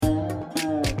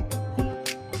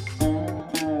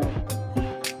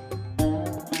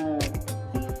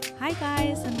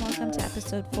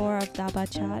episode 4 of Daba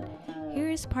Chat. Here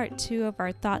is part 2 of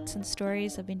our thoughts and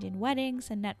stories of Indian weddings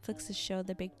and Netflix's show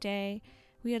The Big Day.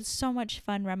 We had so much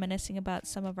fun reminiscing about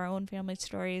some of our own family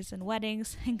stories and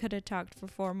weddings and could have talked for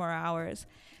 4 more hours,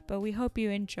 but we hope you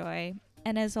enjoy.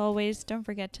 And as always, don't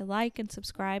forget to like and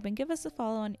subscribe and give us a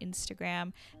follow on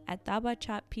Instagram at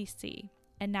DabaChatPC.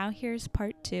 And now here's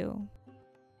part 2.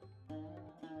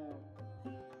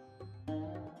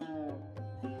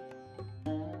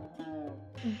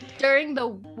 During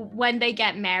when they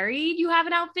get married, you have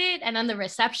an outfit, and then the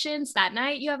receptions that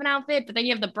night you have an outfit, but then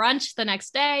you have the brunch the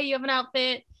next day, you have an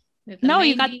outfit. No,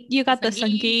 mehndi, you got the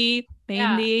sangeet,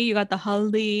 mehndi, you got the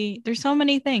haldi. There's so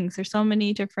many things. There's so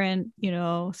many different,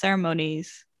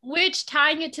 ceremonies. Which,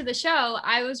 tying it to the show,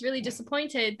 I was really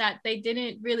disappointed that they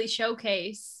didn't really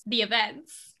showcase the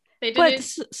events. They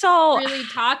didn't really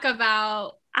talk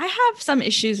about. I have some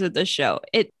issues with the show.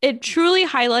 It truly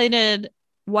highlighted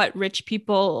how rich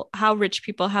people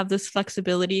have this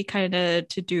flexibility kind of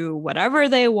to do whatever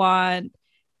they want.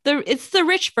 It's the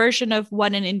rich version of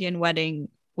what an Indian wedding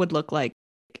would look like.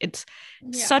 It's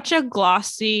such a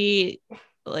glossy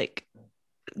look,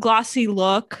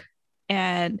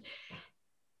 and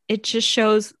it just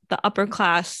shows the upper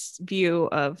class view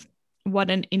of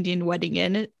what an Indian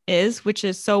wedding is, which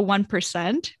is so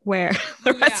 1%, where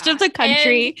the rest of the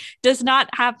country does not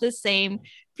have the same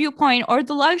viewpoint or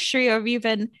the luxury of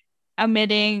even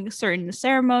omitting certain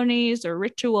ceremonies or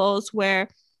rituals where,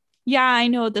 I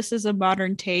know this is a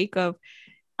modern take of,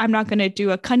 I'm not going to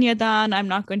do a kanyadan, I'm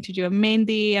not going to do a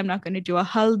mehndi, I'm not going to do a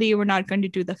haldi, we're not going to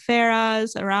do the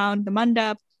feras around the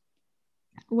mandap,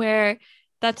 where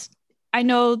I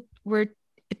know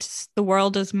the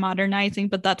world is modernizing,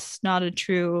 but that's not a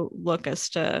true look as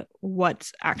to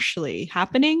what's actually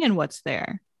happening and what's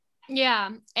there.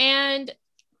 Yeah. And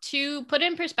to put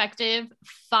in perspective,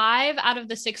 5 out of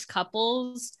the 6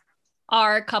 couples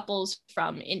are couples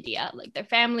from India. Like, their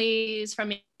families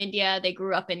from India, they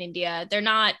grew up in India. They're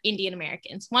not Indian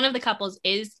Americans. One of the couples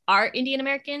are Indian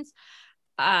Americans,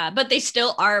 but they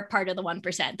still are part of the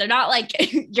 1%. They're not like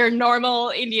your normal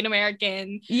Indian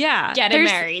American getting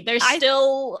married. They're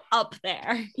still up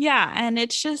there. Yeah, and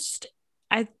it's just,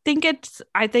 I think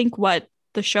what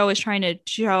the show is trying to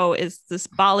show is this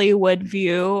Bollywood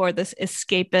view, or this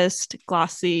escapist,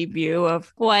 glossy view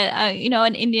of what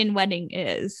an Indian wedding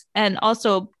is. And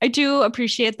also, I do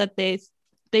appreciate that they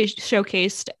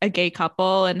showcased a gay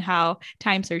couple and how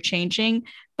times are changing.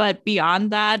 But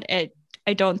beyond that, I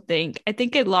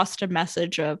think it lost a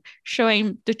message of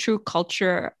showing the true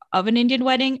culture of an Indian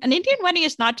wedding. An Indian wedding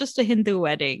is not just a Hindu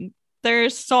wedding.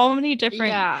 There's so many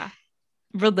different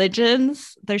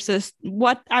religions. There's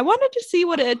I wanted to see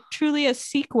what truly a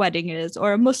Sikh wedding is,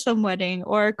 or a Muslim wedding,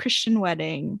 or a Christian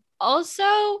wedding. Also,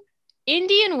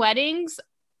 Indian weddings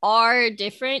are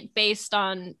different based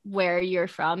on where you're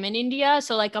from in India.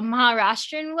 So like a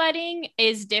Maharashtrian wedding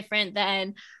is different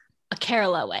than a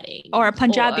Kerala wedding, or a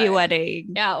Punjabi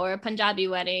wedding. Yeah, or a Punjabi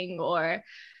wedding, or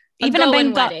even a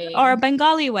wedding, or a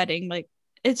Bengali wedding. Like,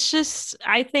 it's just,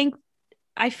 I think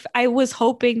I was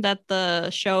hoping that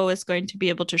the show is going to be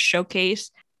able to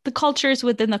showcase the cultures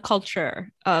within the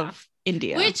culture of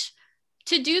India. Which,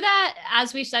 to do that,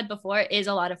 as we've said before, is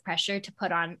a lot of pressure to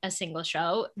put on a single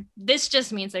show. This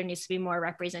just means there needs to be more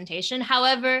representation.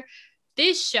 However,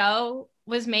 this show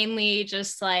was mainly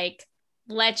just like,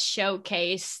 let's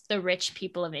showcase the rich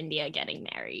people of India getting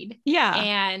married. Yeah.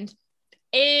 And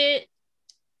it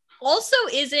also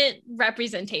isn't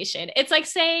representation. It's like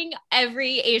saying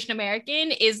every Asian American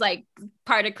is like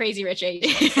part of Crazy Rich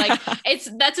Asians. Like,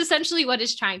 that's essentially what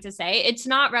it's trying to say. It's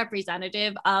not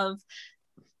representative of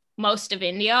most of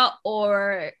India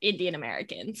or Indian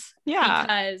Americans. Yeah.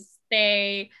 Because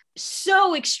they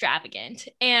so extravagant.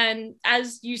 And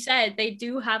as you said, they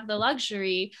do have the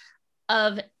luxury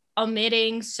of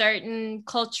omitting certain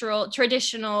cultural,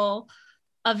 traditional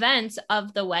events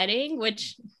of the wedding,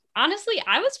 which honestly,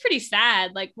 I was pretty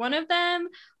sad. Like, one of them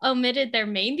omitted their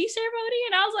mehndi ceremony,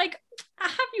 and I was like,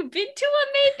 have you been to a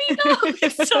mehndi though?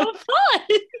 It's so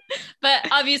fun. But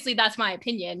obviously that's my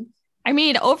opinion. I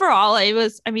mean, overall, it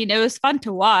was fun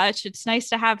to watch. It's nice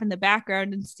to have in the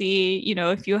background and see,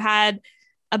 if you had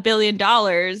 $1 billion,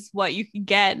 what you could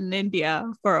get in India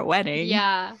for a wedding.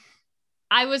 Yeah.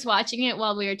 I was watching it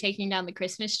while we were taking down the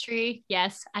Christmas tree.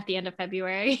 Yes, at the end of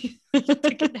February. Took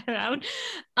it down.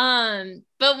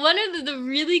 But one of the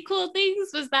really cool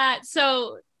things was that,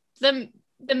 so the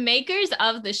makers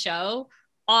of the show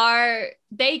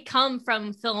they come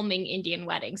from filming Indian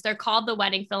weddings. They're called The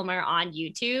Wedding Filmer on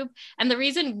YouTube. And the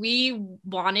reason we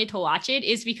wanted to watch it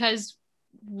is because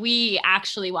we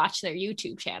actually watch their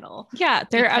YouTube channel. Yeah,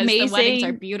 they're amazing. The weddings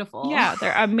are beautiful. Yeah,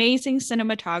 they're amazing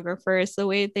cinematographers. The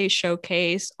way they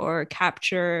showcase or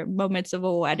capture moments of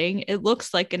a wedding, it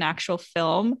looks like an actual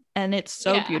film, and it's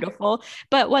so beautiful.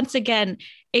 But once again,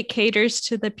 it caters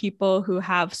to the people who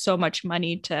have so much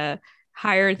money to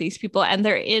hire these people, and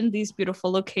they're in these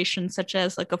beautiful locations such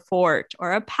as like a fort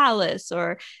or a palace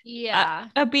or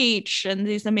a beach and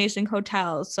these amazing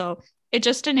hotels. So it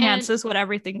just enhances what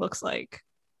everything looks like.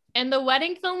 And the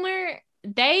wedding filmer,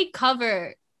 they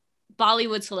cover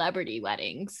Bollywood celebrity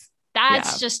weddings.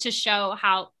 That's just to show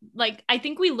how, like, I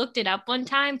think we looked it up one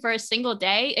time. For a single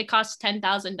day, it costs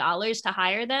 $10,000 to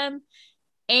hire them.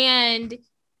 And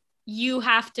you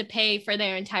have to pay for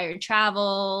their entire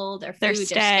travel, their food, their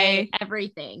stay,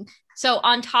 everything. So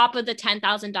on top of the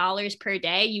 $10,000 per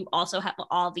day, you also have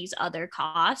all these other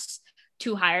costs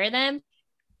to hire them.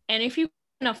 And if you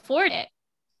can afford it,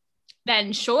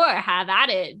 then sure, have at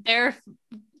it.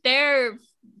 Their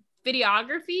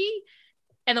videography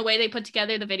and the way they put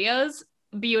together the videos,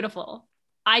 beautiful.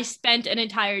 I spent an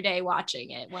entire day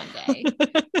watching it one day.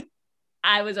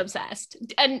 I was obsessed.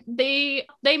 And they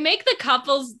make the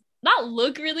couples not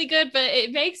look really good, but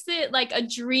it makes it like a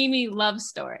dreamy love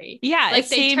story. Yeah, like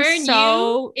they turn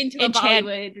you into a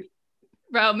Bollywood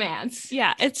romance.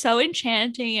 Yeah, it's so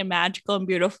enchanting and magical and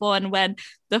beautiful. And when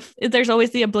there's always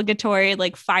the obligatory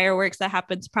like fireworks that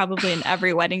happens probably in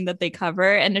every wedding that they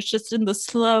cover, and it's just in the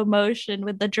slow motion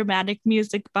with the dramatic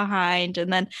music behind,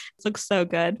 and then it looks so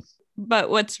good. But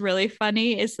what's really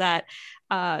funny is that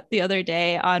the other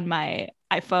day on my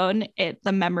iPhone,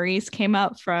 the memories came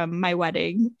up from my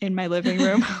wedding in my living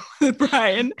room with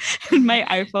Brian, and my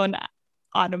iPhone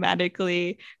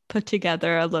automatically put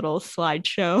together a little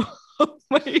slideshow of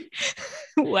my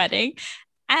wedding.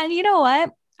 And you know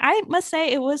what? I must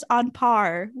say it was on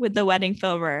par with the wedding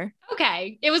filmer.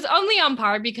 Okay. It was only on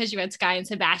par because you had Sky and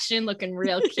Sebastian looking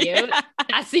real cute. Yeah.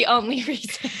 That's the only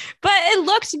reason. But it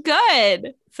looked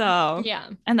good. So, yeah.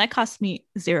 And that cost me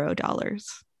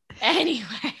 $0. Anyway.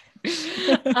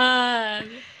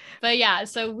 But yeah,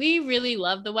 so we really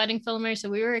love the wedding filmer. So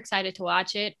we were excited to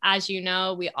watch it. As you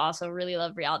know, we also really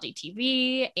love reality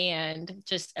TV and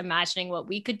just imagining what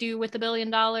we could do with $1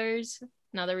 billion.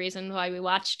 Another reason why we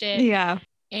watched it. Yeah.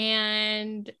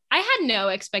 And I had no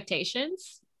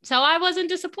expectations, so I wasn't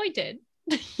disappointed.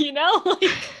 You know,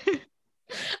 like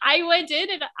I went in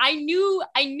and I knew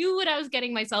what I was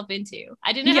getting myself into.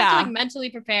 I didn't have to like mentally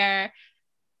prepare.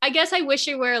 I guess I wish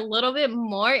it were a little bit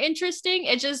more interesting.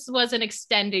 It just was an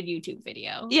extended YouTube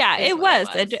video. Yeah, it was.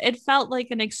 It felt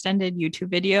like an extended YouTube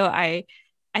video. I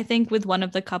think with one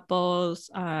of the couples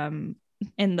in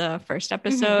the first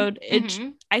episode,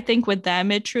 I think with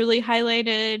them, it truly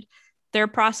highlighted their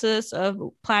process of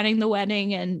planning the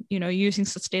wedding and, you know, using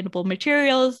sustainable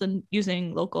materials and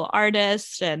using local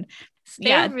artists. And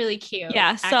they're really cute.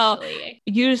 Yeah. So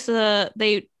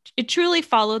it truly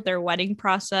followed their wedding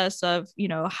process of, you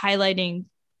know, highlighting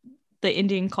the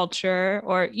Indian culture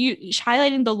or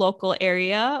highlighting the local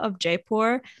area of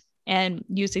Jaipur and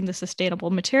using the sustainable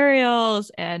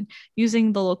materials and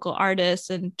using the local artists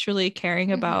and truly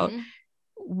caring about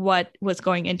what was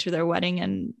going into their wedding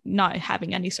and not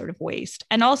having any sort of waste.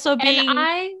 And also being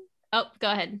go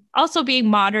ahead. Also being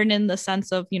modern in the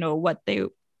sense of, you know, what they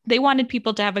wanted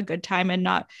people to have a good time and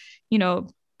not, you know,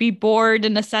 be bored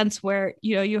in a sense where,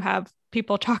 you know, you have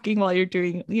people talking while you're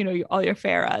doing, you know, all your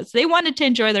farahs. They wanted to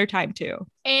enjoy their time too.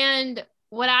 And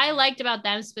what I liked about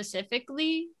them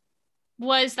specifically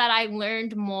was that I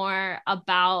learned more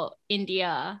about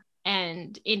India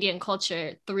and Indian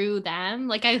culture through them.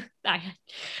 Like I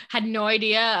had no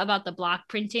idea about the block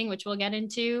printing, which we'll get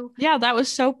into. Yeah, that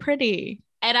was so pretty.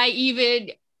 And I even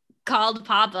called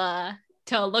Papa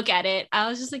to look at it. I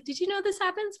was just like, did you know this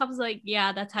happens? I was like,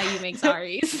 yeah, that's how you make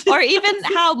saris. Or even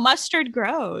how mustard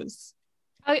grows.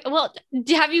 Well,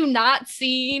 have you not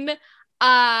seen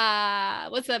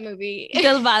what's that movie?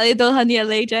 Dilwale Dulhania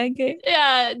Le Jayenge.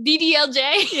 Yeah,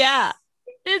 DDLJ. Yeah.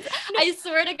 I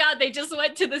swear to God, they just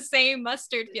went to the same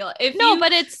mustard field.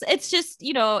 But it's just,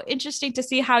 you know, interesting to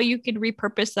see how you can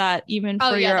repurpose that even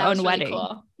for your own wedding. Really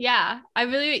cool. Yeah, I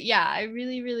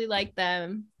really, really like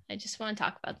them. I just want to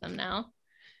talk about them now.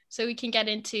 So we can get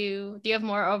into, do you have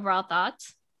more overall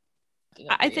thoughts?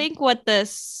 I think what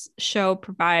this show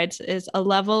provides is a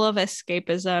level of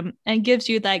escapism and gives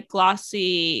you that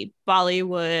glossy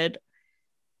Bollywood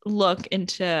look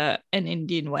into an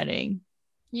Indian wedding.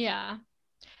 Yeah.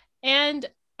 And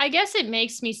I guess it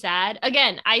makes me sad.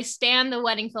 Again, I stan the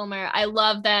wedding filmer. I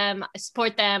love them. I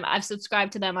support them. I've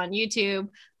subscribed to them on YouTube.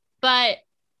 But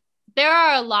there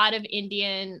are a lot of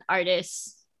Indian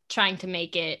artists trying to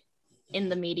make it in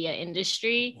the media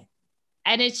industry.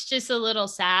 And it's just a little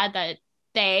sad that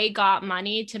they got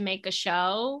money to make a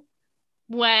show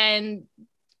when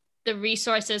the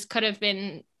resources could have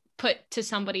been put to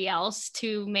somebody else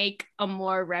to make a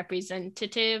more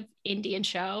representative Indian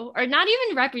show, or not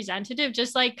even representative,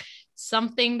 just like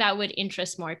something that would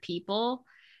interest more people.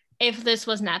 If this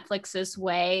was Netflix's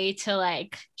way to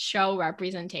like show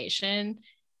representation,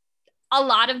 a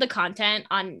lot of the content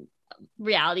on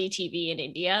reality TV in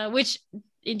India, which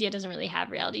India doesn't really have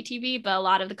reality TV, but a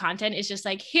lot of the content is just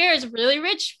like, here's really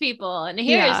rich people and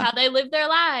here's how they live their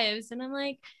lives. And I'm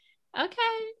like,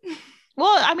 okay.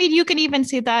 Well, I mean, you can even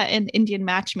see that in Indian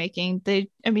matchmaking.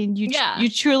 You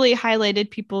truly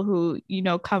highlighted people who,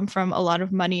 come from a lot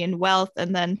of money and wealth.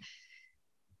 And then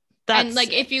and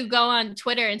like, if you go on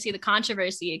Twitter and see the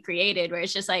controversy it created, where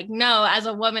it's just like, no, as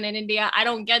a woman in India, I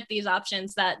don't get these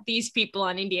options that these people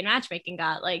on Indian matchmaking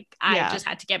got. Like, I just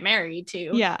had to get married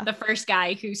to the first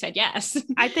guy who said yes.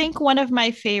 I think one of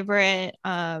my favorite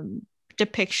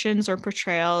depictions or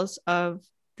portrayals of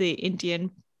the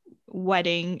Indian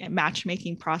wedding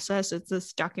matchmaking process is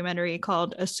this documentary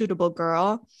called A Suitable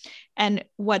Girl. And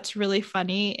what's really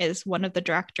funny is one of the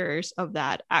directors of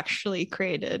that actually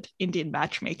created Indian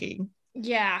matchmaking.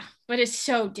 Yeah, but it's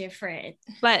so different.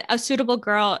 But A Suitable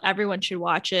Girl, everyone should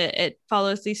watch it. It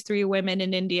follows these 3 women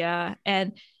in India,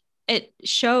 and it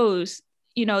shows,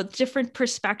 different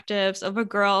perspectives of a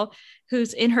girl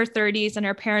who's in her 30s and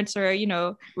her parents are,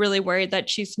 really worried that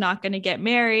she's not going to get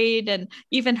married. And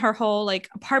even her whole like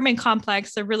apartment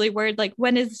complex, they're really worried, like,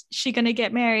 when is she going to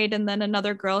get married? And then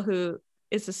another girl who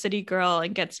is a city girl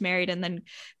and gets married, and then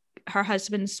her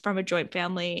husband's from a joint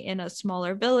family in a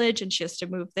smaller village and she has to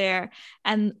move there.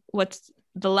 And what's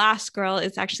the last girl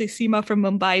is actually Seema from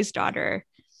Mumbai's daughter.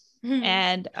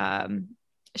 And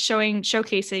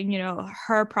showcasing,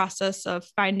 her process of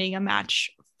finding a match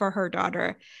for her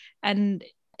daughter. And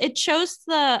it shows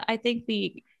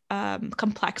the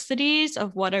complexities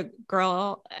of what a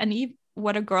girl and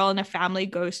what a girl in a family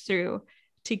goes through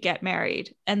to get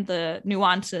married, and the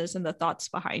nuances and the thoughts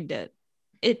behind it.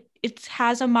 It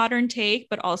has a modern take,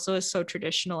 but also is so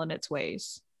traditional in its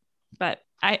ways. But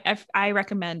I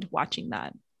recommend watching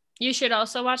that. You should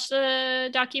also watch the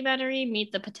documentary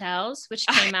Meet the Patels, which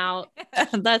came out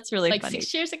that's really like funny.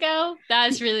 6 years ago.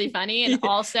 That's really funny. And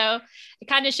also it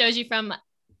kind of shows you from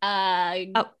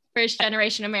first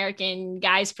generation American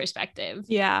guy's perspective.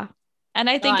 Yeah. And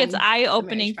I think it's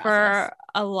eye-opening for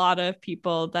a lot of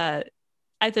people. That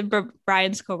I think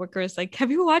Brian's coworker is like, have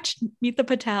you watched Meet the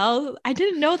Patel? I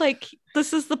didn't know like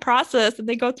this is the process and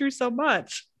they go through so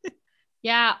much.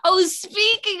 Yeah. Oh,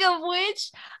 speaking of which,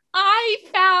 I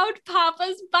found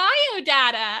Papa's bio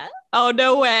data. Oh,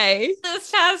 no way. This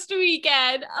past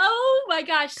weekend. Oh my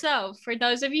gosh. So for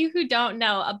those of you who don't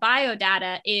know, a bio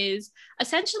data is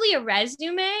essentially a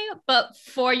resume, but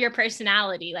for your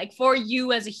personality, like for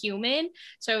you as a human.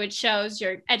 So it shows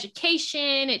your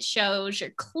education, it shows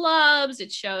your clubs,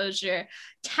 it shows your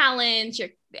talents, your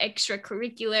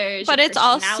extracurriculars, but it's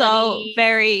also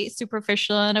very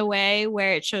superficial in a way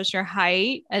where it shows your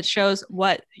height, it shows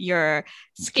what your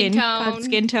skin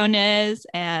tone is.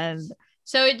 And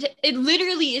so it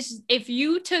literally is, if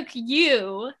you took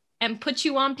you and put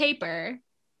you on paper,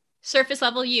 surface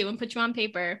level you, and put you on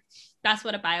paper, that's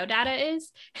what a biodata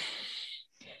is.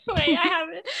 Wait,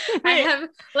 I have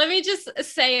let me just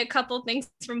say a couple things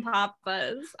from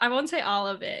Papa's. I won't say all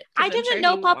of it. I didn't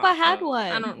know Papa had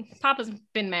one. Papa's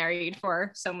been married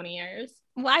for so many years.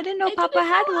 Well, I didn't know Papa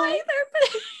had one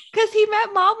either, because he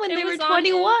met Mom when they were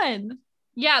 21.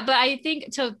 Yeah, but I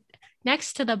think so.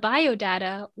 Next to the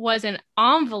biodata was an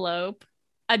envelope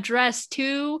addressed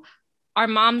to our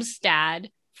mom's dad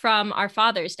from our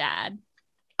father's dad.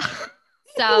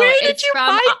 So where did you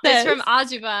find this? It's from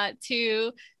Azuba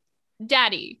to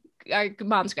Daddy, our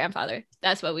mom's grandfather.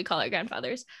 That's what we call our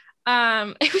grandfathers.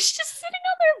 It was just sitting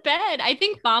on their bed. I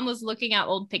think Mom was looking at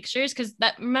old pictures, because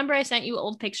remember I sent you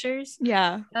old pictures?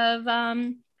 Yeah.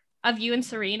 Of you and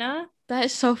Serena. That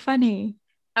is so funny.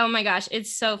 Oh my gosh,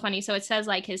 it's so funny. So it says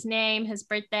like his name, his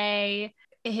birthday,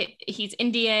 he's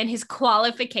Indian, his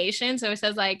qualifications. So it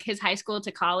says like his high school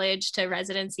to college to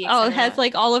residency. Oh, it has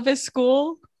like all of his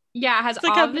school. Yeah, it has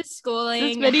all of his schooling.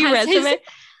 This mini resume.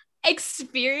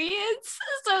 Experience.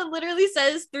 So it literally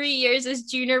says 3 years as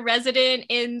junior resident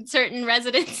in certain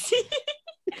residency.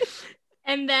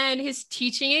 And then his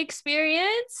teaching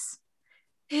experience,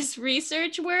 his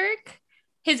research work,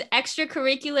 his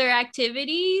extracurricular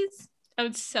activities. Oh,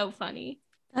 it's so funny.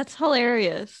 That's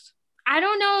hilarious. I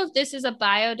don't know if this is a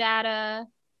biodata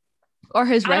or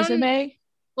his resume.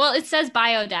 Well, it says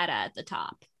biodata at the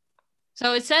top.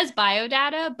 So it says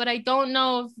biodata, but I don't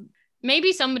know if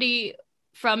maybe somebody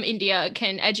from India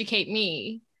can educate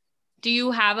me. Do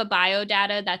you have a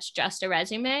biodata that's just a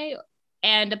resume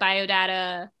and a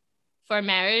biodata for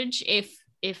marriage if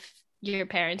your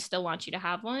parents still want you to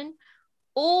have one?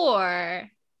 Or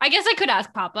I guess I could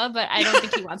ask Papa, but I don't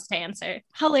think he wants to answer.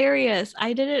 Hilarious.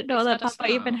 I didn't know that Let us Papa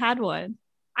know. even had one.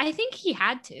 I think he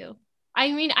had to.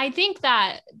 I mean, I think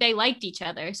that they liked each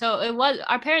other. So it was,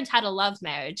 our parents had a love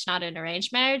marriage, not an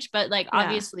arranged marriage, but like Yeah.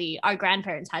 obviously our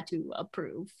grandparents had to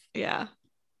approve. Yeah.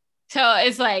 So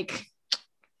it's like,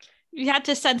 You had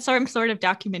to send some sort of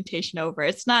documentation over.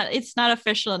 It's not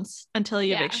official until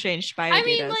you've Yeah. exchanged biodatas. I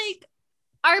mean, like,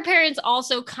 our parents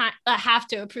also have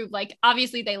to approve. Like,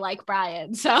 obviously they like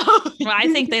Brian, so well,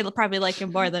 I think they probably like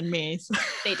him more than me. So.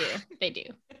 They do.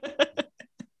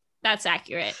 That's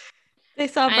accurate. They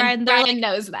saw Brian. And Brian like,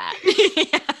 knows that.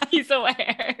 Yeah. He's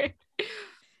aware.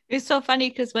 It's so funny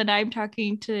because when I'm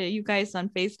talking to you guys on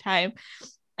FaceTime,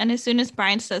 and as soon as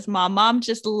Brian says mom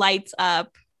just lights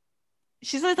up.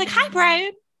 She's always like, "Hi,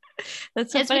 Brian."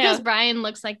 That's so it's funny. Because Brian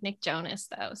looks like Nick Jonas,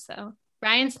 though. So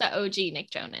Brian's the OG Nick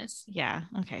Jonas. Yeah.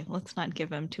 Okay. Let's not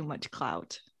give him too much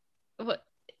clout.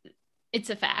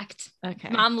 It's a fact. Okay.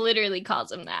 Mom literally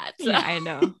calls him that. So. Yeah, I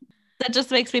know. That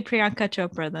just makes me Priyanka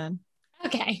Chopra then.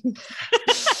 Okay.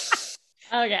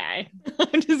 Okay.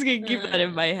 I'm just gonna keep that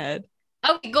in my head.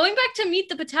 Okay, going back to Meet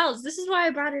the Patels, this is why I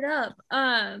brought it up.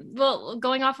 Well,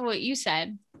 going off of what you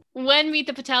said, when Meet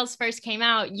the Patels first came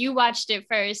out, you watched it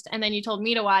first, and then you told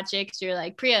me to watch it because you're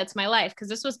like, Priya, it's my life, because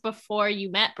this was before you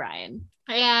met Brian.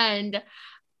 And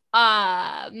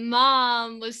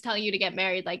Mom was telling you to get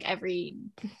married like every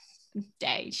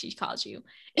day she calls you.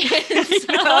 So,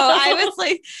 I was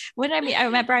like, when I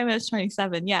met Brian when I was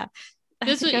 27. Yeah.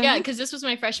 Because this was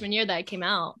my freshman year that it came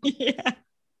out. Yeah.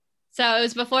 So it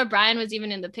was before Brian was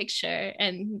even in the picture.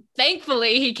 And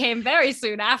thankfully he came very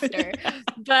soon after.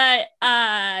 But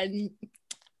I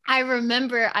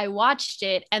remember I watched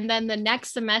it. And then the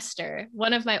next semester,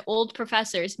 one of my old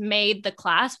professors made the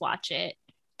class watch it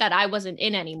that I wasn't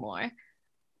in anymore.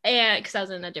 And because I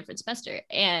was in a different semester.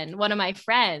 And one of my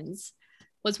friends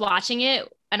was watching it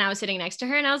and I was sitting next to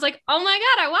her and I was like, oh my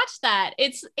God, I watched that.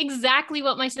 It's exactly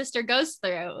what my sister goes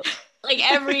through. Like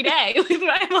every day with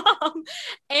my mom.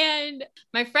 And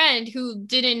my friend who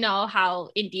didn't know how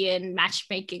Indian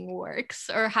matchmaking works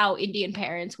or how Indian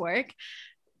parents work,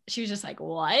 she was just like,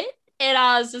 what? And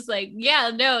I was just like,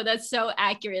 yeah, no, that's so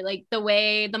accurate. Like the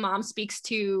way the mom speaks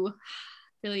to,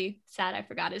 really sad, I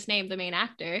forgot his name, the main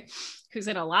actor who's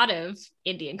in a lot of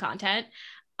Indian content,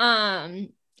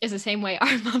 is the same way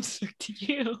our mom spoke to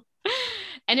you.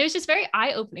 And it was just very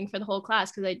eye-opening for the whole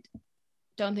class because I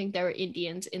don't think there were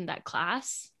Indians in that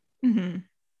class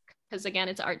because again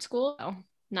it's art school, so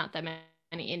not that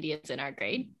many Indians in our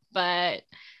grade. But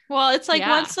well, it's like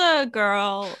once a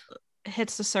girl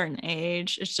hits a certain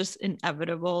age, it's just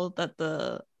inevitable that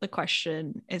the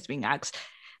question is being asked.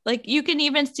 Like you can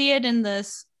even see it in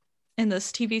this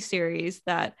TV series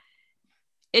that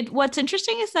what's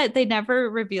interesting is that they never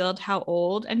revealed how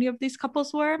old any of these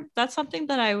couples were. That's something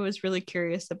that I was really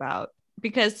curious about.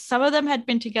 Because some of them had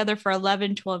been together for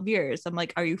 11, 12 years. I'm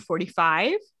like, are you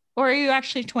 45 or are you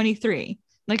actually 23?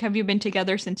 Like, have you been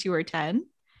together since you were 10?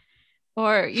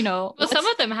 Or, well, some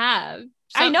of them have.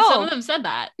 I know. Some of them said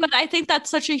that. But I think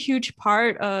that's such a huge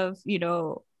part of,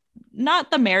 not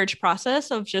the marriage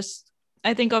process of just,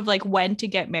 I think of like when to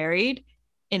get married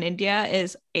in India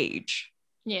is age.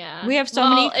 Yeah. We have so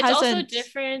many cousins. It's also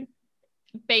different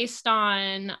based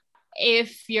on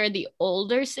if you're the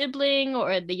older sibling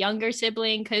or the younger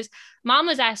sibling, because Mom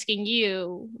was asking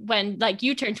you when like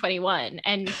you turned 21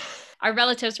 and our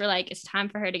relatives were like, it's time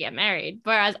for her to get married,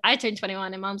 whereas I turned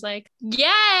 21 and Mom's like,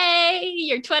 yay,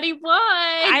 you're 21.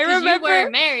 I remember you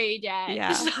weren't married yet.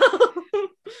 Yeah. So.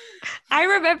 I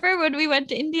remember when we went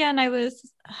to India and it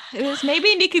was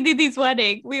maybe Nikki Didi's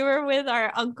wedding. We were with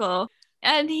our uncle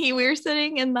and we were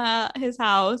sitting in his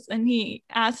house and he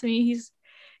asked me,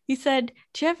 he said,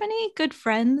 do you have any good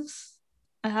friends?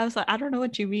 And I was like, I don't know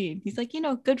what you mean. He's like,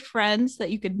 good friends that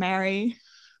you could marry.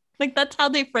 Like, that's how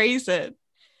they phrase it.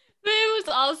 But it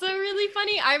was also really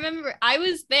funny. I remember I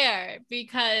was there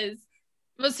because,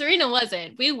 well, Serena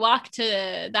wasn't. We walked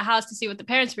to the house to see what the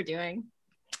parents were doing.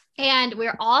 And we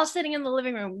were all sitting in the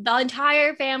living room, the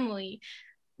entire family.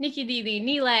 Nikki Didi,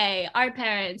 Nile, our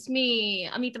parents, me,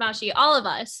 Amita Maushi, all of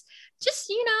us. Just,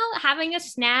 having a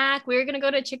snack. We were going to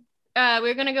go to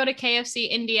KFC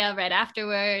India right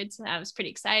afterwards. I was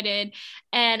pretty excited.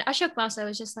 And Ashok Mausa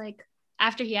was just like,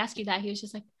 after he asked you that, he was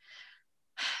just like,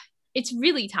 it's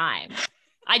really time.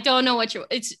 I don't know what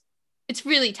it's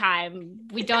really time.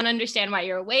 We don't understand why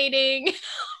you're waiting.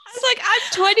 I was like, I'm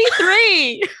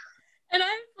 23. And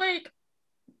I'm like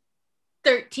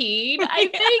 13, I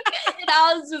think. And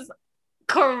I was just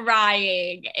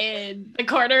crying in the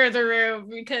corner of the room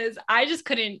because I just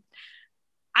couldn't,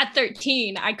 at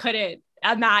 13, I couldn't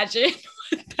imagine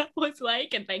what that was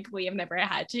like. And thankfully, I've never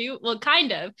had to. Well,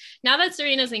 kind of. Now that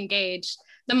Serena's engaged,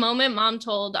 the moment mom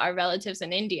told our relatives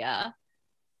in India,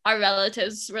 our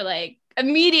relatives were like,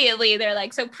 immediately, they're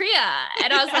like, so Priya.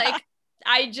 And I was like,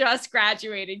 I just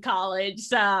graduated college,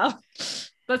 so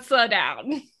let's slow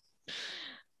down.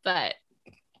 But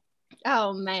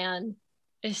oh man,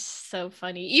 it's so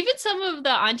funny. Even some of the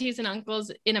aunties and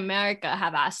uncles in America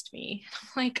have asked me.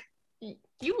 I'm like,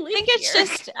 you live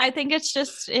I think it's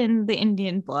just in the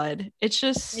Indian blood. It's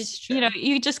just, you know,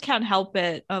 you just can't help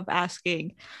it of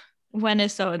asking, when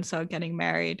is so and so getting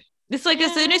married? It's like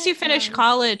as soon as you finish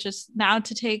college, it's now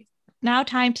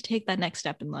time to take that next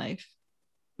step in life.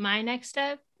 My next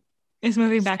step is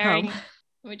moving back home.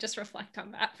 Let me just reflect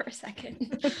on that for a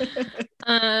second.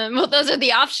 Well, those are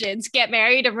the options: get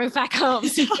married or move back home.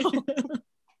 So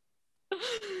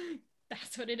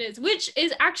that's what it is. Which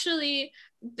is actually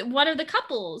one of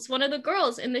the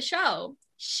girls in the show.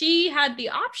 She had the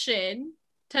option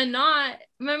to not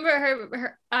remember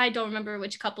her. I don't remember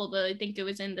which couple, but I think it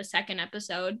was in the second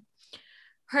episode.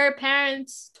 Her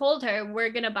parents told her,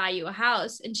 "We're gonna buy you a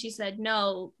house," and she said,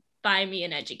 "No, buy me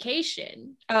an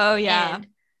education." Oh yeah. And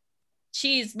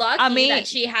she's lucky that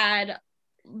she had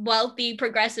wealthy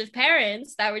progressive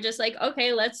parents that were just like,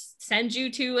 okay, let's send you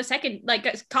to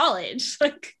a college,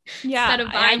 like instead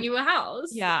of buying you a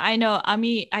house. Yeah, I know.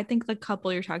 Ami, I think the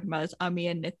couple you're talking about is Ami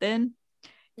and Nitin.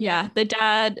 Yeah, the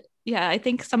dad, I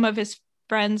think some of his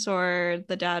friends or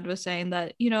the dad was saying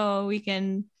that, you know, we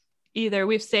can either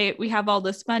we have all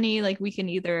this money, like we can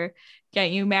either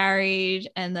get you married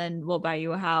and then we'll buy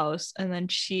you a house. And then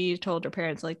she told her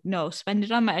parents, like, no, spend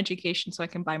it on my education so I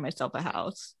can buy myself a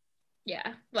house.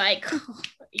 Yeah, like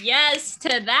yes to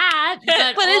that.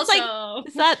 But also, it's like,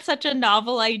 is that such a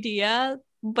novel idea?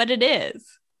 But it is.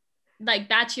 Like,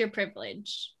 that's your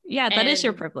privilege. Yeah, that is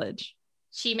your privilege.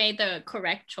 She made the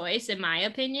correct choice, in my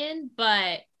opinion,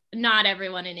 but not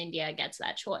everyone in India gets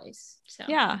that choice. So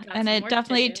yeah, and it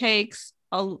definitely takes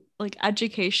like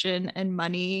education and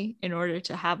money in order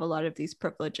to have a lot of these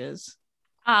privileges.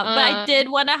 But I did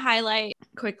want to highlight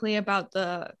quickly about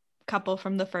the couple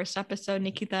from the first episode,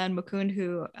 Nikita and Mukund,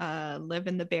 who live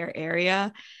in the Bay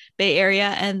Area,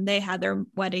 and they had their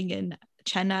wedding in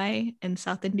Chennai in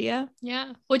South India.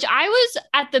 Yeah, which I was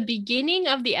at the beginning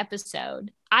of the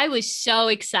episode. I was so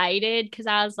excited because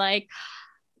I was like,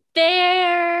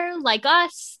 they're like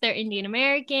us, they're Indian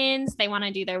Americans, they want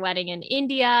to do their wedding in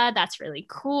India. That's really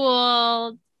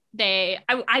cool.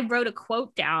 I wrote a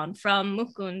quote down from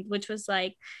Mukund, which was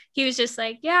like, he was just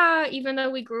like, yeah, even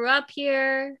though we grew up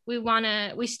here,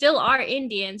 we still are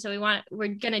Indian, so we're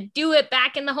gonna do it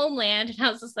back in the homeland. And I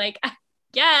was just like,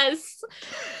 yes,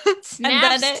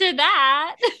 snaps to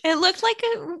that. It looked like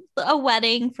a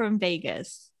wedding from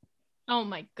Vegas. Oh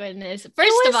my goodness.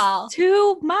 First of all,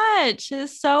 too much.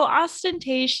 It's so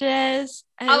ostentatious.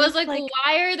 I was like,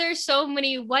 why are there so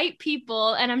many white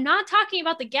people? And I'm not talking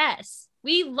about the guests.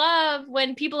 We love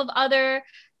when people of other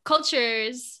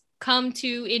cultures come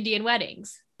to Indian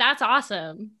weddings. That's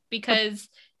awesome because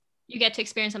you get to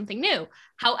experience something new.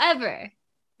 However,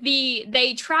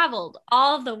 they traveled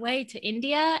all the way to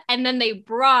India and then they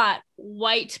brought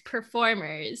white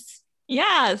performers.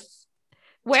 Yes.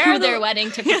 Where are their wedding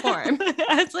to perform?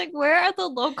 It's like, where are the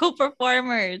local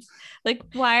performers? Like,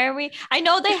 why are we? I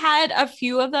know they had a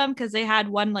few of them because they had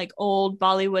one like old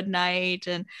Bollywood night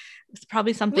and it's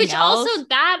probably something else. Also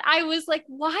that I was like,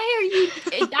 why are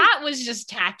you? That was just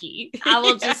tacky. I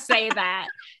will just say that.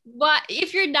 But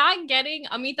if you're not getting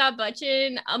Amitabh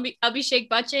Bachchan, Abhishek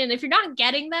Bachchan, if you're not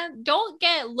getting them, don't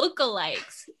get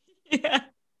lookalikes. Yeah.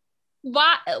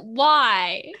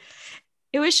 Why?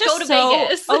 It was just so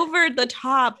over the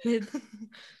top with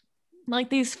like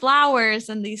these flowers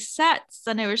and these sets.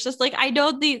 And it was just like, I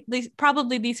know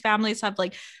probably these families have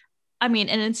like, I mean,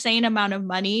 an insane amount of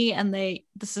money and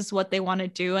this is what they want to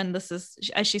do. And this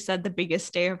is, as she said, the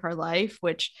biggest day of her life,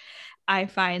 which I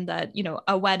find that, you know,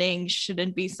 a wedding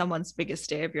shouldn't be someone's biggest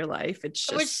day of your life. It's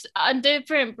just. Which A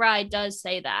Different Bride does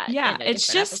say that. Yeah,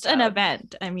 it's just an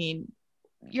event. I mean,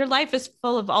 your life is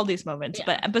full of all these moments. Yeah.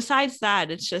 But besides that,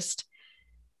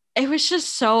 it was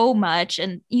just so much.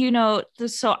 And, you know,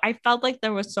 so I felt like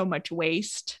there was so much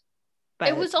waste. But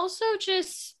it was also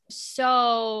just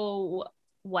so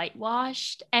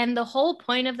whitewashed. And the whole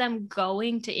point of them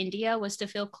going to India was to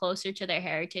feel closer to their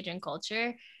heritage and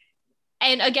culture.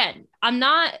 And again, I'm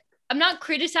not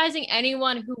criticizing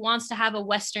anyone who wants to have a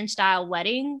Western style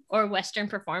wedding or Western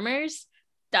performers.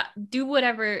 do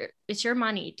whatever, it's your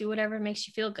money, do whatever makes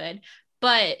you feel good.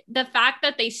 But the fact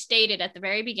that they stated at the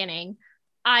very beginning,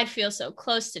 I feel so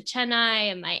close to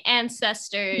Chennai and my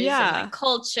ancestors and my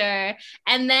culture.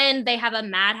 And then they have a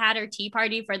Mad Hatter tea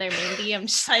party for their Mehndi. I'm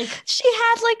just like, she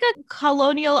had like a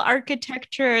colonial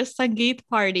architecture Sangeet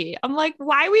party. I'm like,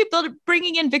 why are we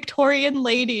bringing in Victorian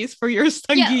ladies for your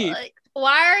Sangeet? Yeah, like,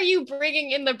 why are you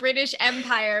bringing in the British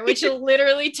Empire, which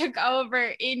literally took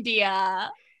over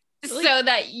India, so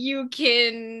that you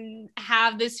can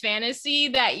have this fantasy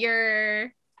that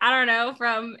you're, I don't know,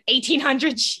 from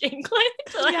 1800s England?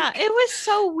 Like, yeah, it was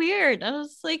so weird. I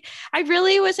was like, I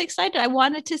really was excited. I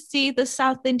wanted to see the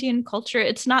South Indian culture.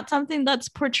 It's not something that's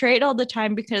portrayed all the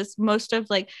time because most of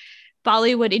like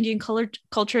Bollywood Indian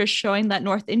culture is showing that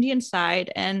North Indian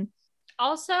side. And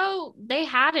also, they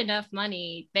had enough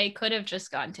money. They could have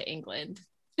just gone to England.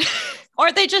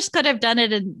 Or they just could have done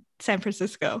it in San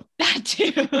Francisco. That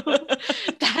too.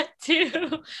 That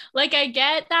too. Like, I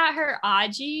get that her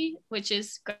Aji, which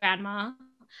is grandma,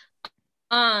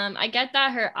 I get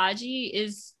that her Aji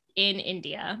is in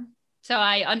India. So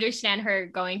I understand her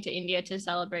going to India to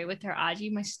celebrate with her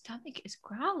Aji. My stomach is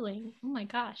growling. Oh my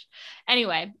gosh.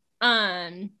 Anyway,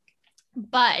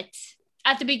 but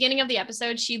at the beginning of the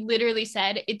episode, she literally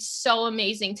said, it's so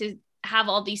amazing to have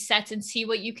all these sets and see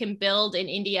what you can build in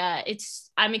India.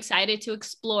 I'm excited to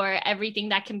explore everything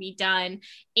that can be done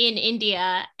in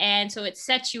India. And so it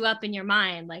sets you up in your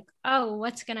mind, like, oh,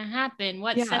 what's going to happen?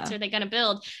 What sets are they going to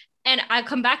build? And I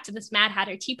come back to this Mad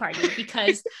Hatter tea party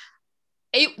because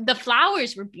the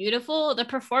flowers were beautiful. The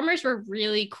performers were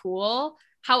really cool.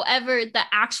 However, the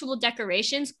actual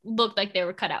decorations looked like they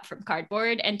were cut out from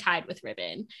cardboard and tied with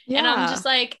ribbon. Yeah. And I'm just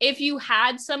like, if you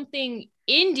had something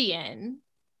Indian,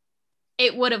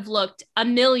 it would have looked a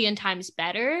million times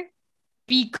better,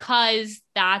 because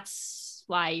that's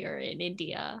why you're in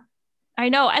India. I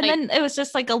know. And like, then it was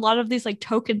just like a lot of these like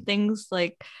token things,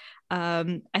 like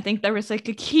I think there was like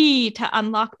a key to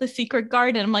unlock the secret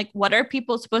garden. I'm like, what are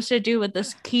people supposed to do with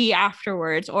this key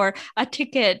afterwards? Or a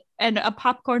ticket and a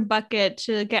popcorn bucket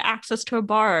to get access to a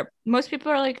bar. Most people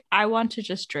are like, I want to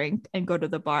just drink and go to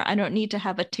the bar. I don't need to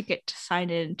have a ticket to sign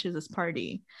into this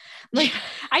party. Like,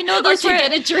 I know those to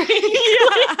get a drink.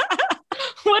 Yeah.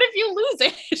 What if you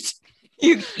lose it?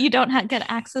 You don't get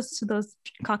access to those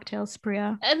cocktails,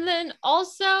 Priya. And then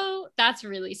also, that's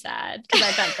really sad, because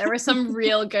I bet there were some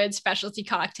real good specialty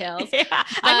cocktails. Yeah.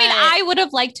 I mean, I would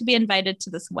have liked to be invited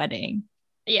to this wedding.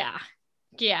 Yeah.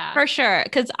 Yeah. For sure.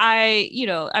 Because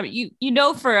you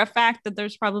know for a fact that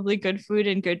there's probably good food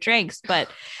and good drinks, but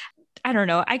I don't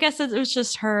know. I guess it was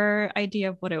just her idea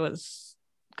of what it was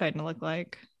going to look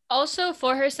like. Also,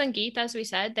 for her Sangeet, as we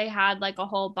said, they had like a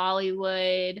whole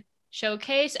Bollywood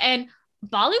showcase, and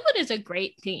Bollywood is a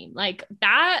great theme. Like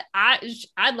that, I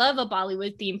love a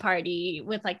Bollywood theme party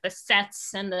with like the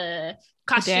sets and the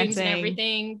costumes and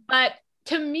everything. But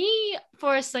to me,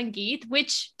 for a Sangeet,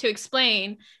 which, to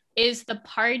explain, is the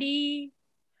party,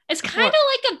 it's kind of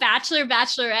like a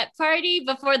bachelorette party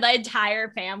before the entire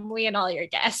family and all your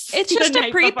guests. It's just a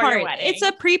pre-party. It's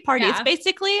a pre-party. Yeah. It's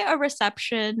basically a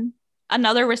reception,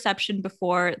 another reception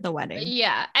before the wedding.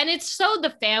 Yeah. And it's so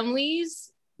the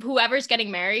families, whoever's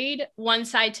getting married, one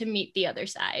side to meet the other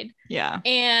side. Yeah.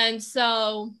 And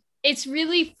so it's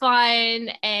really fun,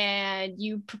 and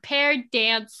you prepare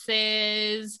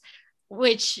dances,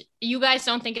 which you guys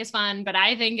don't think is fun, but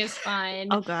I think is fun.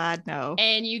 Oh God, no.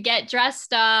 And you get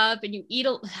dressed up and you eat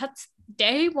that's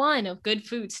day one of good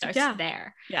food starts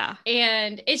there. Yeah.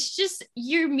 And it's just,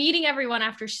 you're meeting everyone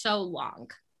after so long,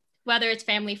 whether it's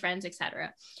family, friends,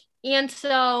 etc. And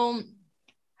so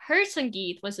her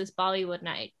Sangeet was this Bollywood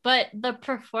night, but the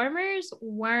performers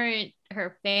weren't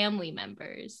her family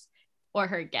members or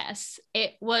her guests.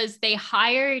 It was, they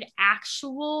hired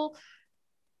actual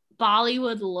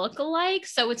Bollywood lookalike.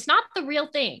 So it's not the real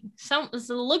thing. It's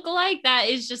a lookalike that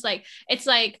is just like, it's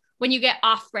like when you get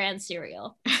off-brand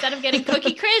cereal. Instead of getting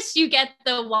Cookie Crisp, you get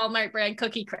the Walmart brand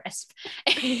Cookie Crisp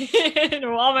and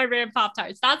Walmart brand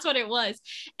Pop-Tarts. That's what it was.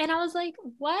 And I was like,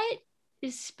 what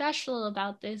is special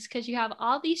about this? Because you have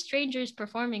all these strangers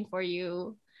performing for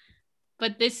you,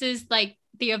 but this is like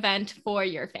the event for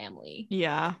your family.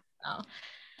 Yeah. So,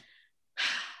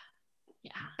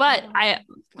 yeah. But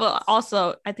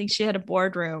also I think she had a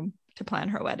boardroom to plan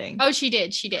her wedding. Oh, she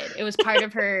did. It was part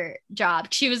of her job.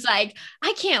 She was like,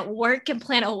 I can't work and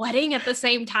plan a wedding at the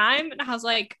same time. And I was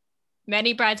like,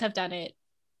 many brides have done it.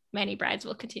 Many brides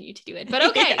will continue to do it. But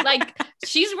okay, like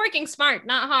she's working smart,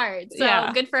 not hard. So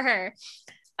good for her.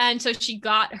 And so she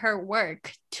got her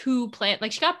work to plan,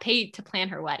 like she got paid to plan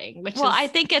her wedding, which I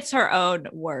think it's her own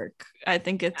work. I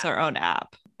think it's her own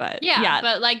app. But yeah,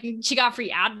 but like she got free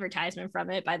advertisement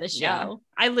from it by the show. Yeah.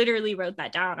 I literally wrote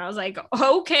that down. I was like,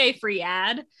 okay, free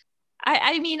ad.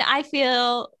 I mean, I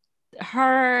feel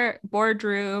her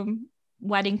boardroom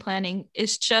wedding planning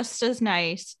is just as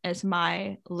nice as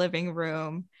my living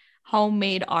room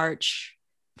homemade arch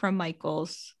from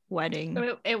Michael's wedding.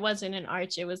 It wasn't an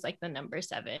arch. It was like the number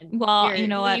 7. Well, you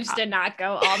know what? Leaves did not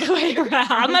go all the way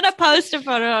around. I'm gonna post a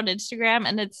photo on Instagram,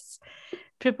 and it's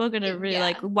people are gonna really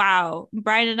like, wow.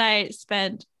 Brian and I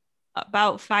spent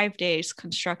about 5 days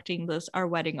constructing our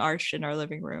wedding arch in our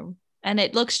living room, and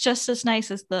it looks just as nice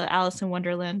as the Alice in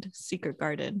Wonderland secret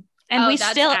garden. And we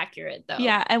that's still accurate though.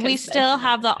 Yeah, and we still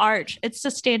have the arch. It's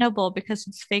sustainable because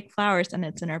it's fake flowers, and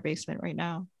it's in our basement right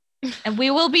now. And we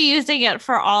will be using it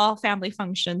for all family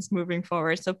functions moving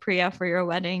forward. So Priya, for your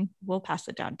wedding, we'll pass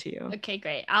it down to you. Okay,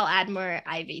 great. I'll add more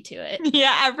ivy to it.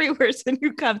 Yeah, every person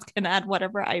who comes can add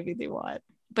whatever ivy they want.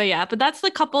 But that's the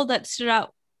couple that stood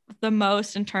out the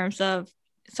most in terms of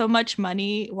so much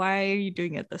money. Why are you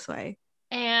doing it this way?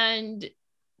 And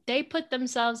they put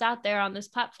themselves out there on this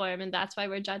platform, and that's why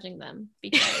we're judging them,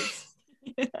 because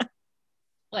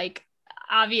like,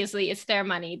 obviously it's their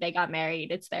money. They got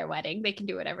married. It's their wedding. They can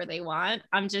do whatever they want.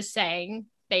 I'm just saying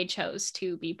they chose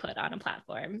to be put on a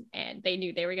platform, and they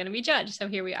knew they were going to be judged. So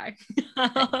here we are.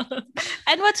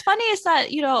 And what's funny is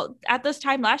that, you know, at this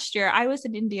time last year, I was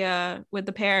in India with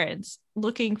the parents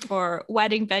looking for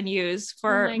wedding venues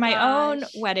for my own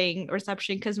wedding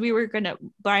reception, because we were going to,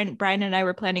 Brian and I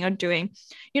were planning on doing,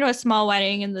 you know, a small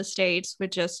wedding in the States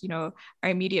with just, you know, our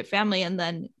immediate family, and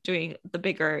then doing the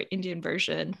bigger Indian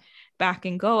version back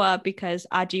in Goa because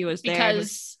Aji was there.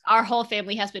 Because our whole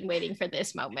family has been waiting for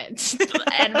this moment.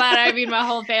 And but I mean my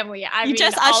whole family. I mean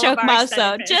just Ashok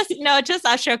Mauso. Just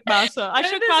Ashok Mauso.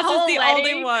 Ashok Mauso is the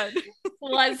only one.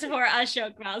 Was for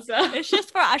Ashok Mauso. It's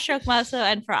just for Ashok Mauso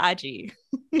and for Aji.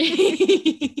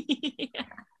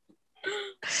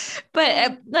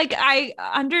 But like, I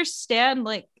understand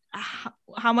like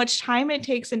how much time it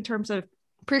takes in terms of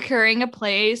procuring a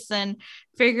place and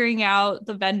figuring out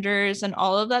the vendors and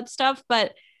all of that stuff,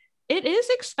 but it is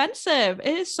expensive.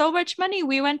 It is so much money.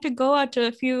 We went to Goa to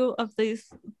a few of these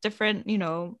different, you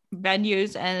know,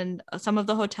 venues, and some of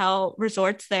the hotel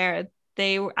resorts there,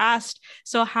 they were asked,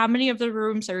 so how many of the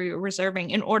rooms are you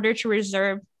reserving? In order to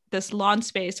reserve this lawn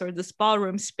space or this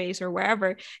ballroom space or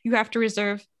wherever, you have to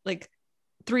reserve like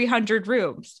 300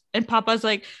 rooms. And Papa's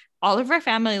like, all of our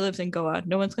family lives in Goa.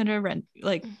 No one's going to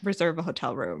reserve a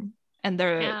hotel room. And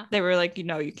they were like, you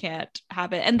know, you can't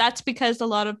have it. And that's because a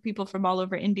lot of people from all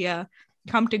over India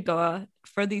come to Goa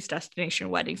for these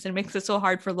destination weddings. And it makes it so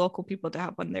hard for local people to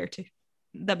have one there to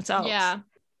themselves. Yeah.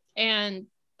 And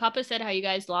Papa said how you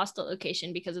guys lost the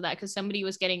location because of that, because somebody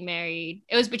was getting married.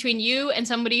 It was between you and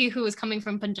somebody who was coming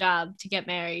from Punjab to get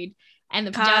married. And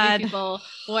the Punjabi people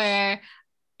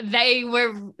they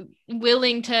were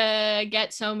willing to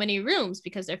get so many rooms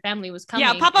because their family was coming.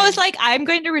 Yeah, Papa was like, I'm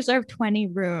going to reserve 20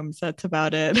 rooms. That's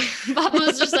about it. Papa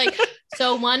was just like,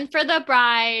 so one for the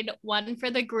bride, one for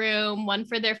the groom, one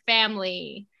for their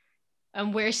family.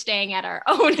 And we're staying at our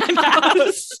own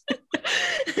house.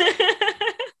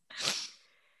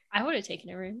 I would have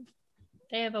taken a room.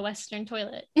 They have a Western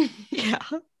toilet. Yeah.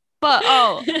 But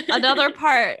another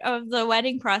part of the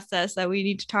wedding process that we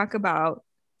need to talk about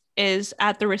is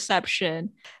at the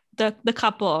reception. The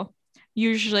couple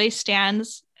usually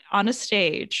stands on a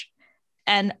stage,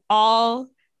 and all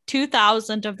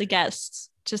 2,000 of the guests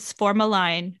just form a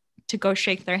line to go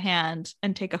shake their hand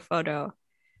and take a photo.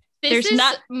 This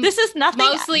is nothing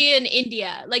mostly in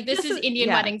India. Like this is Indian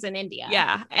weddings in India.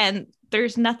 Yeah. And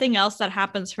there's nothing else that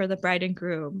happens for the bride and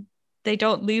groom. They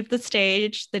don't leave the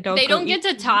stage. They don't get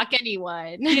to talk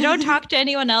anyone. You don't talk to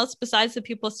anyone else besides the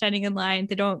people standing in line.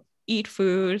 They don't eat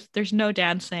food. There's no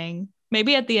dancing.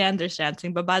 Maybe at the end there's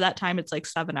dancing, but by that time it's like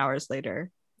 7 hours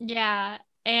later. Yeah.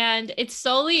 And it's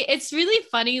really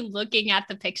funny looking at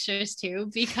the pictures too,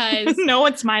 because no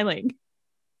one's smiling.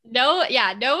 No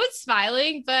one's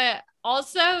smiling, but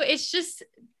also it's just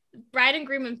bride and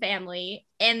groom and family.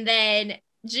 And then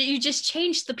you just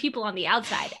change the people on the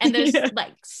outside, and there's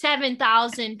like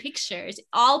 7,000 pictures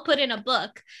all put in a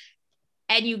book,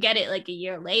 and you get it like a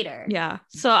year later. Yeah.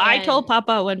 So I told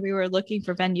Papa when we were looking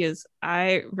for venues,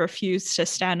 I refused to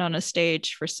stand on a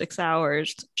stage for 6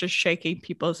 hours just shaking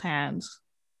people's hands.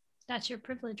 That's your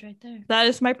privilege right there. That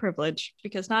is my privilege,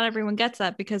 because not everyone gets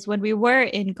that. Because when we were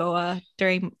in Goa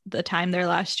during the time there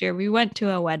last year, we went to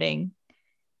a wedding,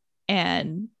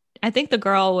 and I think the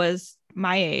girl was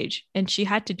my age, and she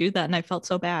had to do that, and I felt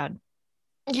so bad.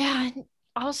 Yeah.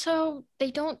 Also,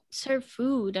 they don't serve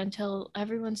food until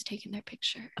everyone's taken their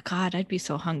picture. God, I'd be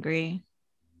so hungry.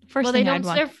 First Well, thing I'd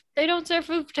want. they don't serve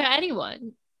food to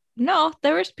anyone. No,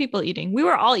 there was people eating. We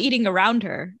were all eating around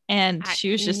her, and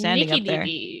she was just standing Nikki up there.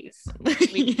 we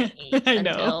didn't eat I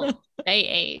know. until they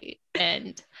ate,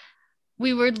 and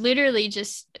we were literally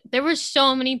just, there were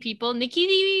so many people. Nikki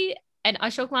Didi and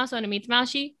Ashok Maso and Amit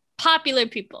Maushi, popular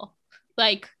people.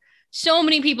 Like, so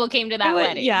many people came to that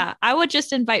wedding. Yeah, I would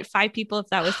just invite 5 people if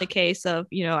that was the case of,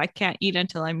 I can't eat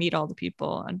until I meet all the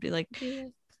people. I'd be like,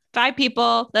 5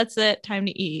 people, that's it, time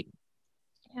to eat.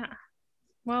 Yeah.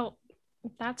 Well,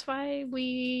 that's why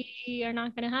we are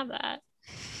not going to have that.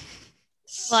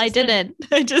 Well, I didn't.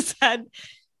 I just had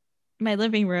my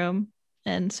living room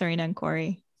and Serena and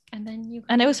Corey. And then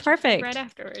and it was perfect right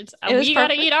afterwards. We got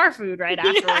to eat our food right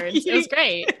afterwards. Yeah, it was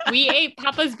great. We ate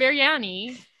Papa's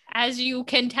biryani, as you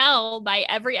can tell by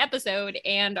every episode,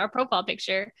 and our profile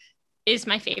picture is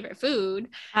my favorite food.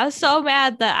 I was so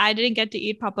mad that I didn't get to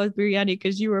eat Papa's biryani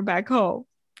because you were back home.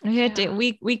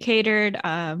 We catered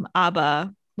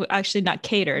Abba. Actually, not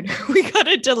catered. We got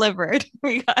it delivered.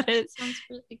 We got it. Sounds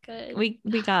really good.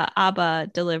 We got Abba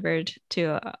delivered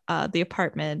to the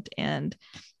apartment, and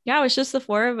yeah, it was just the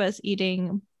 4 of us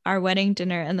eating our wedding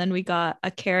dinner, and then we got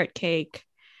a carrot cake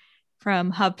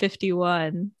from Hub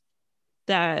 51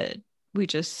 that we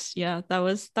just that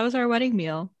was our wedding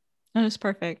meal. It was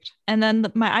perfect. And then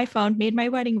my iPhone made my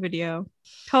wedding video.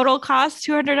 Total cost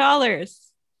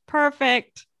 $200.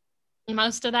 Perfect.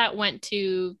 Most of that went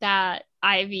to that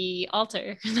Ivy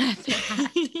altar that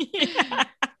they had.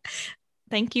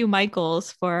 Thank you,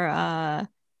 Michaels, for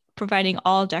providing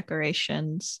all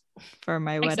decorations for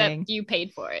my wedding. Except you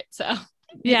paid for it, so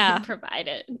yeah, you provide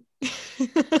it.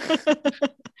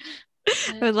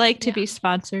 I would like to be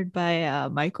sponsored by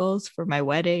Michaels for my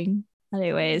wedding.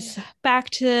 Anyways, back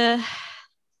to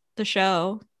the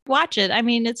show. Watch it. I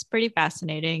mean, it's pretty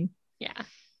fascinating. Yeah.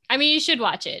 I mean, you should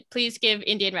watch it. Please give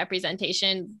Indian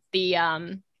representation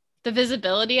the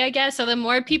visibility, I guess. So the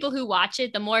more people who watch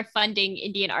it, the more funding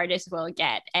Indian artists will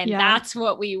get. And that's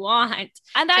what we want.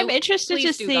 And so I'm interested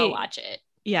to see. Go watch it.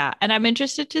 Yeah. And I'm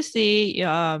interested to see.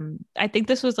 I think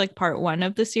this was like part 1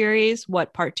 of the series.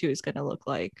 What part 2 is going to look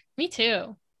like. Me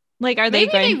too. Like,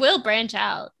 Maybe they will branch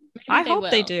out. I hope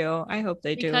they do. I hope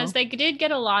they do. Because they did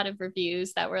get a lot of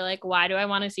reviews that were like, why do I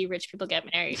want to see rich people get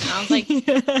married? And I was like,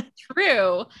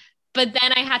 true. But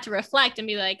then I had to reflect and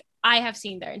be like, I have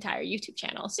seen their entire YouTube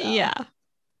channel. So yeah,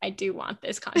 I do want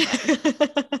this content.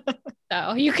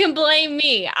 So you can blame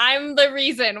me. I'm the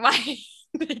reason why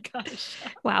they got a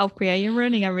shot. Wow, Priya, you're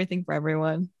ruining everything for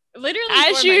everyone. Literally,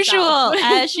 as usual,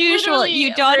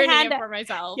 you don't hand for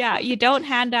myself. Yeah, you don't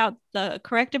hand out the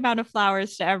correct amount of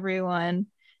flowers to everyone,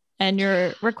 and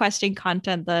you're requesting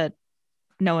content that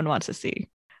no one wants to see.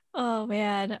 Oh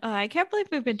man, I can't believe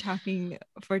we've been talking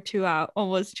for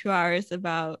almost 2 hours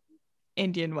about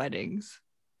Indian weddings.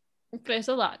 There's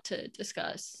a lot to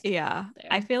discuss. Yeah, there.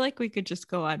 I feel like we could just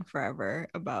go on forever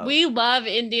about. We love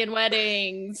Indian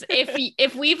weddings.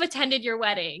 If we've attended your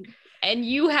wedding and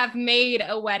you have made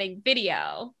a wedding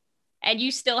video and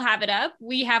you still have it up,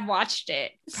 we have watched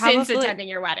it since attending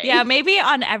your wedding. Yeah, maybe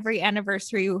on every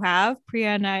anniversary you have, Priya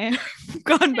and I have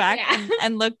gone back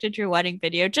and looked at your wedding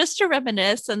video just to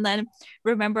reminisce and then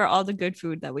remember all the good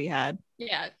food that we had.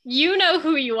 Yeah, you know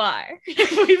who you are.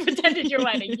 If we've attended your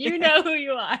wedding, you know who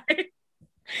you are.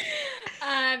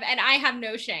 And I have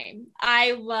no shame.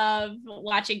 I love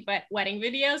watching wedding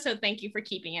videos, so thank you for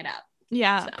keeping it up.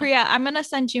 Yeah, so. Priya, I'm gonna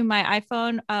send you my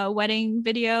iPhone wedding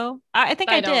video. I think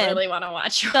I did. I don't really want to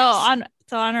watch yours.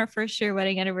 So on our first year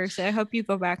wedding anniversary, I hope you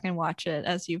go back and watch it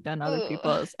as you've done other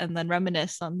people's, and then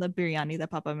reminisce on the biryani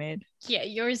that Papa made. Yeah,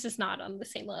 yours is not on the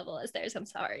same level as theirs. I'm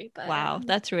sorry, but wow,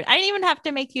 that's rude. I didn't even have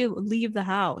to make you leave the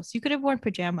house. You could have worn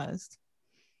pajamas.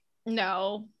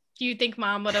 No, do you think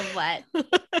Mom would have let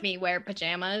me wear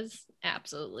pajamas?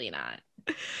 Absolutely not.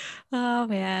 Oh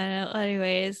man.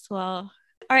 Anyways, well.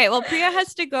 All right. Well, Priya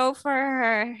has to go for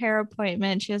her hair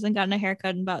appointment. She hasn't gotten a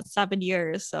haircut in about 7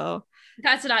 years. So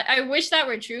that's not. I wish that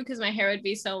were true because my hair would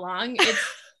be so long.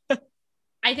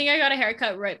 I think I got a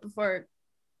haircut right before.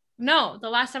 No, the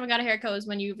last time I got a haircut was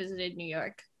when you visited New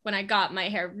York, when I got my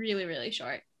hair really, really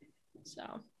short.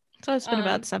 So it's been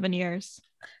about 7 years.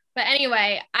 But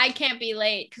anyway, I can't be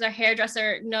late because our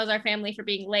hairdresser knows our family for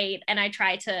being late, and I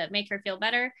try to make her feel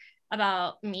better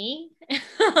about me.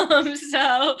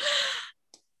 So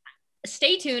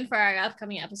stay tuned for our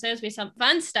upcoming episodes. We have some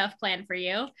fun stuff planned for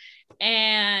you.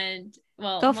 And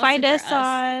well, go find us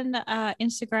on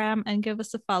Instagram and give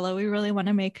us a follow. We really want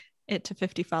to make it to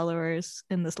 50 followers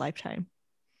in this lifetime.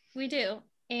 We do.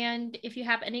 And if you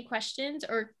have any questions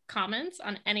or comments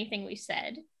on anything we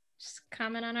said, just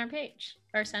comment on our page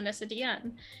or send us a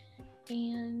DM.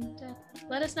 And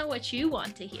let us know what you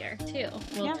want to hear too.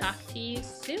 We'll talk to you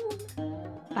soon.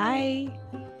 Bye.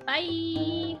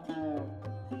 Bye.